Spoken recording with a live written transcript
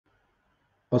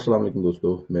अस्सलाम वालेकुम दोस्तों,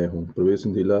 मैं हूं ਪ੍ਰਵੇਸ਼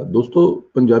ਸੰਧੀਲਾ। ਦੋਸਤੋ,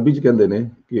 ਪੰਜਾਬੀ 'ਚ ਕਹਿੰਦੇ ਨੇ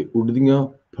ਕਿ ਉੱਡਦੀਆਂ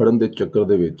ਫੜਨ ਦੇ ਚੱਕਰ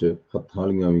ਦੇ ਵਿੱਚ ਹੱਥਾਂ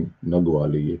ਵਾਲੀਆਂ ਵੀ ਨਾ ਗਵਾ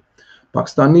ਲਈਏ।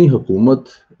 पाकिस्तानी हुकूमत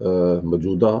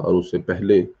मौजूदा और उससे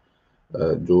पहले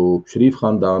जो शरीफ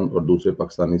ख़ानदान और दूसरे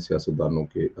पाकिस्तानी सियासतदानों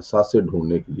के असासे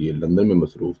ढूंढने के लिए लंदन में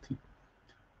मसरूफ़ थी।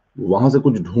 वहाँ से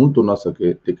कुछ ढूंढ तो ना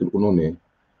सके, लेकिन उन्होंने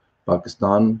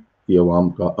पाकिस्तान की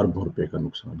अवाम का अरबों रुपए का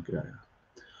नुकसान कराया।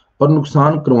 और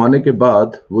नुकसान करवाने के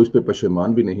बाद वो इस पे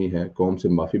पशेमान भी नहीं है, कौम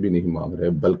से माफ़ी भी नहीं मांग रहे,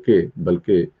 बल्कि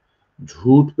बल्कि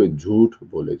झूठ पे झूठ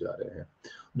बोले जा रहे हैं।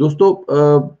 दोस्तों,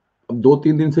 अब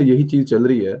 2-3 दिन से यही चीज़ चल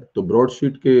रही है, तो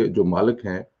ब्रॉडशीट के जो मालिक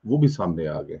हैं वो भी सामने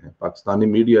आ गए हैं। पाकिस्तानी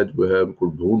मीडिया जो है उनको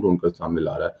ढूंढ कर सामने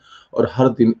ला रहा है और हर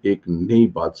दिन एक नई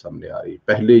बात सामने आ रही है।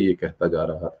 पहले ये कहा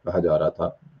जा रहा था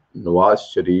नवाज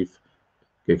शरीफ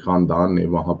के खानदान ने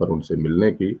वहां पर उनसे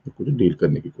मिलने की, कुछ डील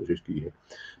करने की कोशिश की है।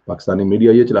 पाकिस्तानी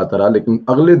मीडिया ये चलाता रहा, लेकिन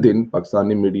अगले दिन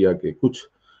पाकिस्तानी मीडिया के कुछ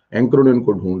एंकरों ने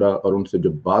उनको ढूंढा और उनसे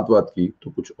जब बात की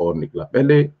तो कुछ और निकला।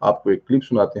 पहले आपको एक क्लिप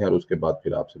सुनाते हैं और उसके बाद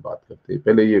फिर आपसे बात करते हैं।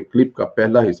 पहले ये क्लिप का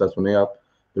पहला हिस्सा सुने आप,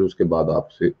 फिर उसके बाद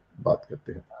आपसे बात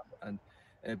करते हैं।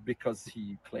 And because he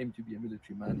claimed to be a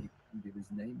military man, he couldn't give his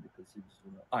name because he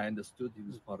was, I understood he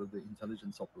was part of the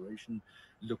intelligence operation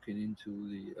looking into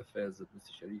the affairs of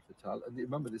Mr. Sharif et al. And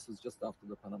remember, this was just after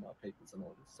the Panama Papers and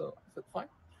all this. So I said, fine.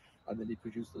 And then he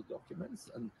produced those documents.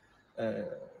 And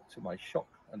to my shock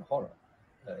and horror,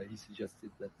 he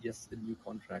suggested that, yes, a new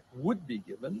contract would be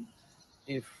given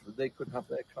if they could have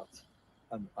their cut.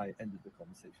 And I ended the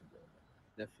conversation there.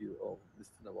 Nephew of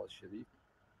Mr. Nawaz Sharif.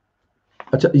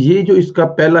 अच्छा, ये जो इसका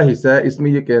पहला हिस्सा है, इसमें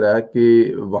ये कह रहा है कि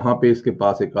वहां पे इसके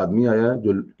पास एक आदमी आया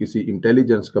जो किसी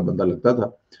इंटेलिजेंस का बंदा लगता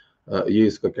था। ये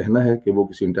इसका कहना है कि वो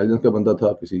किसी इंटेलिजेंस का बंदा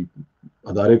था, किसी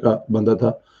अदारे का बंदा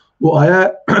था। वो आया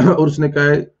और उसने कहा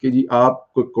है कि जी, आप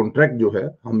कोई कॉन्ट्रैक्ट जो है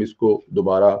हम इसको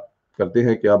दोबारा करते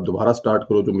हैं कि आप दोबारा स्टार्ट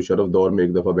करो। जो मुशर्रफ दौर में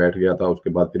एक दफा बैठ गया था, उसके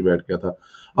बाद फिर बैठ गया था,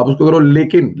 आप उसको करो।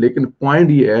 लेकिन पॉइंट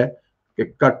ये है कि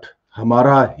कट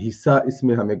हमारा हिस्सा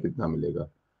इसमें हमें कितना मिलेगा।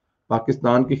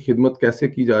 पाकिस्तान की खिदमत कैसे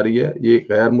की जा रही है, ये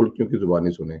गैर मुल्कियों की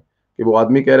जुबानी सुने कि वो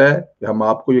आदमी कह रहा है कि हम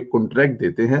आपको ये कॉन्ट्रैक्ट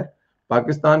देते हैं,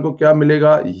 पाकिस्तान को क्या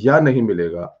मिलेगा या नहीं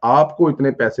मिलेगा, आपको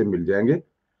इतने पैसे मिल जाएंगे,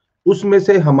 उसमें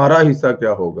से हमारा हिस्सा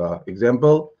क्या होगा।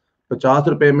 एग्जाम्पल, 50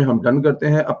 रुपए में हम डन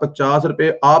करते हैं, अब 50 रुपए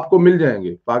आपको मिल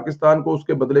जाएंगे, पाकिस्तान को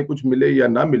उसके बदले कुछ मिले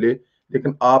या ना मिले,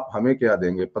 लेकिन आप हमें क्या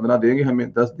देंगे, 15 देंगे, हमें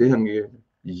 10 देंगे।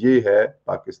 ये है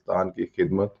पाकिस्तान की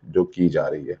खिदमत जो की जा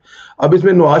रही है। अब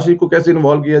इसमें नवाज शरीफ को कैसे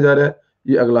इन्वॉल्व किया जा रहा है,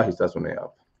 ये अगला हिस्सा सुने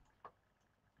आप।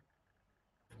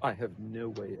 I have no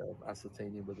way of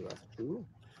ascertaining whether that's true.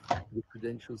 The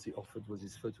credentials he offered was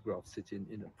his photograph sitting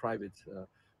in a private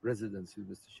residence with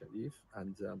Mr. Sharif,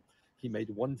 and he made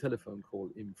one telephone call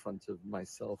in front of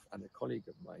myself and a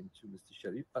colleague of mine to Mr.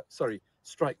 Sharif. Sorry,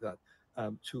 strike that.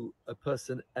 To a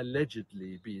person allegedly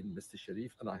being Mr.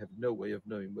 Sharif, and I have no way of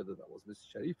knowing whether that was Mr.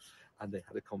 Sharif, and they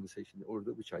had a conversation in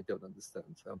Urdu, which I don't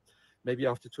understand. Maybe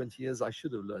after 20 years I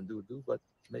should have learned Urdu, but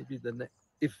maybe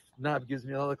if NAB gives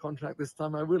me another contract this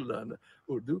time, I will learn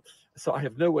Urdu. So I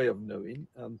have no way of knowing.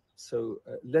 So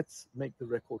let's make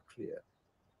the record clear.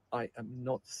 I am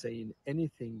not saying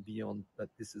anything beyond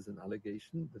that this is an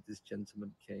allegation, that this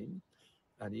gentleman came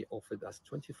and he offered us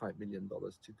 $25 million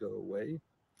to go away.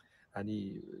 And he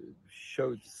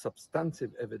showed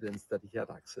substantive evidence that he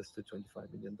had access to $25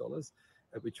 million,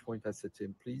 at which point I said to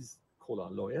him, please call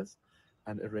our lawyers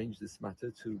and arrange this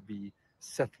matter to be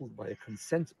settled by a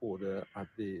consent order at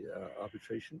the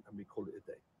arbitration, and we call it a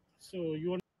day. So you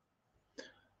want...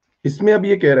 इसमें अब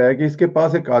ये कह रहा है कि इसके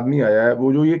पास एक आदमी आया है,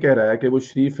 वो जो ये कह रहा है कि वो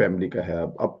शरीफ फैमिली का है।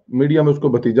 अब मीडिया में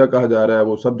उसको भतीजा कहा जा रहा है,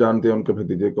 वो सब जानते हैं उनके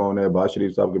भतीजे कौन है, बाज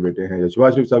शरीफ साहब के बेटे हैं या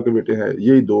शहबाज शरीफ साहब के बेटे हैं,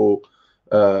 यही दो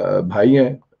भाई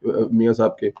हैं मियां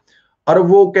साहब के। और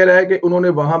वो कह रहा है कि उन्होंने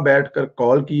वहां बैठकर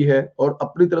कॉल की है और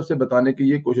अपनी तरफ से बताने की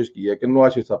ये कोशिश की है कि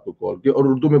नवाज शरीफ साहब को कॉल की, और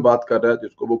उर्दू में बात कर रहा है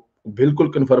जिसको वो बिल्कुल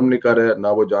कंफर्म नहीं कर रहा है,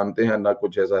 ना वो जानते हैं ना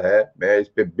कुछ ऐसा है। मैं इस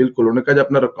पे बिल्कुल, उन्होंने कहा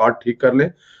अपना रिकॉर्ड ठीक कर ले,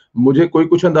 मुझे कोई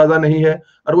कुछ अंदाजा नहीं है।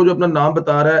 और वो जो अपना नाम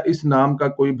बता रहा है, इस नाम का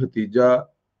कोई भतीजा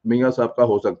मियां साहब का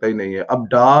हो सकता ही नहीं है। अब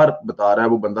डार बता रहा है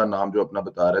वो बंदा, नाम जो अपना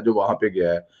बता रहा है, जो वहां पे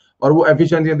गया है, और वो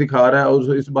एफिशिएंसियां दिखा रहा है,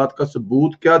 और इस बात का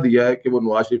सबूत क्या दिया है कि वो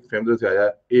नवाज शरीफ फैमिली से आया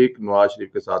है। एक नवाज शरीफ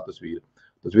के साथ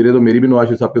तस्वीरें तो मेरी भी नवाज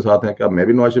शरीफ साहब के साथ हैं, क्या मैं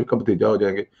भी नवाज शरीफ का भतीजा हो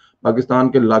जाएंगे। पाकिस्तान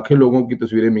के लाखों लोगों की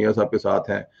तस्वीरें मियां साहब के साथ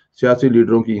हैं, सियासी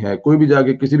लीडरों की हैं। कोई भी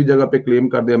जाके किसी भी जगह पे क्लेम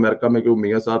कर दे अमेरिका में कि वो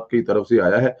मियां साहब की तरफ से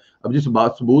आया है, अब जिस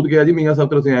बात सबूत क्या है जी, मियां साहब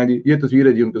तरफ से आए जी, ये तस्वीर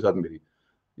है जी उनके साथ मेरी।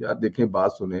 यार देखें,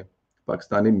 बात सुने,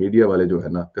 पाकिस्तानी मीडिया वाले जो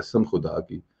है ना, कसम खुदा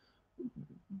की,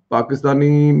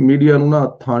 पाकिस्तानी मीडिया ਨੂੰ ਨਾ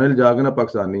ਥਾਣੇ ਲਿਜਾ ਕੇ ਨਾ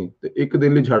ਪਾਕਿਸਤਾਨੀ ਤੇ ਇੱਕ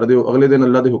ਦਿਨ ਲਈ ਛੱਡ ਦਿਓ, ਅਗਲੇ ਦਿਨ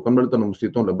ਅੱਲਾ ਦੇ ਹੁਕਮ ਨਾਲ ਤੁਹਾਨੂੰ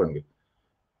ਮੁਸੀਬਤਾਂ ਲੱਭਣਗੇ।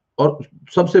 اور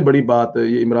سب سے بڑی بات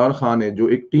یہ عمران خان نے جو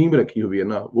ایک ٹیم رکھی ہوئی ہے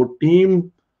نا، وہ ٹیم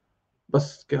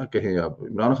بس کیا کہیں آپ،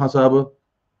 عمران خان صاحب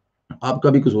آپ کا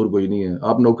بھی قصور کوئی نہیں ہے،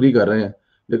 آپ نوکری کر رہے ہیں،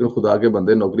 لیکن خدا کے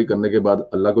بندے نوکری کرنے کے بعد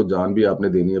اللہ کو جان بھی آپ نے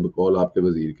دینی ہے بقول آپ کے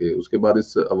وزیر کے، اس کے بعد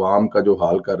اس عوام کا جو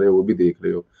حال کر رہے ہو وہ بھی دیکھ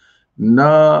رہے ہو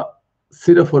نہ،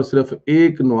 صرف اور صرف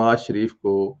ایک نواز شریف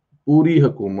کو پوری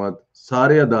حکومت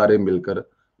سارے ادارے مل کر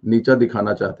نیچا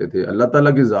دکھانا چاہتے تھے، اللہ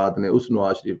تعالیٰ کی ذات نے اس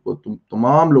نواز شریف کو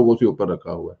تمام لوگوں سے اوپر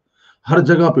رکھا ہوا ہے، ہر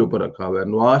جگہ پہ اوپر رکھا ہوا ہے،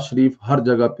 نواز شریف ہر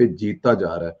جگہ پہ جیتا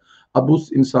جا رہا ہے۔ اب اس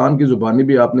انسان کی زبانی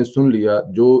بھی آپ نے سن لیا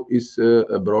جو اس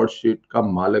براڈ شیٹ کا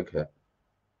مالک ہے،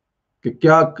 کہ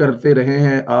کیا کرتے رہے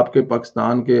ہیں آپ کے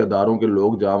پاکستان کے اداروں کے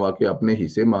لوگ جہاں کے اپنے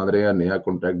حصے مانگ رہے ہیں نیا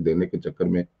کانٹریکٹ دینے کے چکر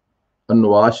میں، اور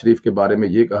نواز شریف کے بارے میں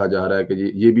یہ کہا جا رہا ہے کہ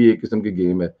یہ بھی ایک قسم کی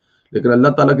گیم ہے، لیکن اللہ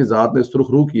تعالیٰ کی ذات نے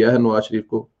سرخ رو کیا ہے نواز شریف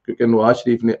کو، کیونکہ نواز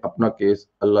شریف نے اپنا کیس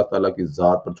اللہ تعالیٰ کی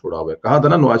ذات پر چھوڑا ہوا ہے، کہا تھا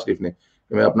نا نواز شریف نے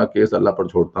کہ میں اپنا کیس اللہ پر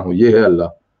چھوڑتا ہوں، یہ ہے اللہ،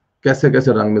 کیسے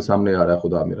کیسے رنگ میں سامنے آ رہا ہے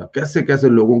خدا میرا، کیسے کیسے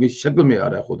لوگوں کی شکل میں آ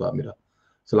رہا ہے خدا میرا۔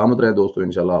 سلامت رہے دوستو،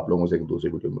 انشاءاللہ آپ لوگوں سے ایک دوسری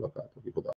ویڈیو ملاقات ہوگی، خدا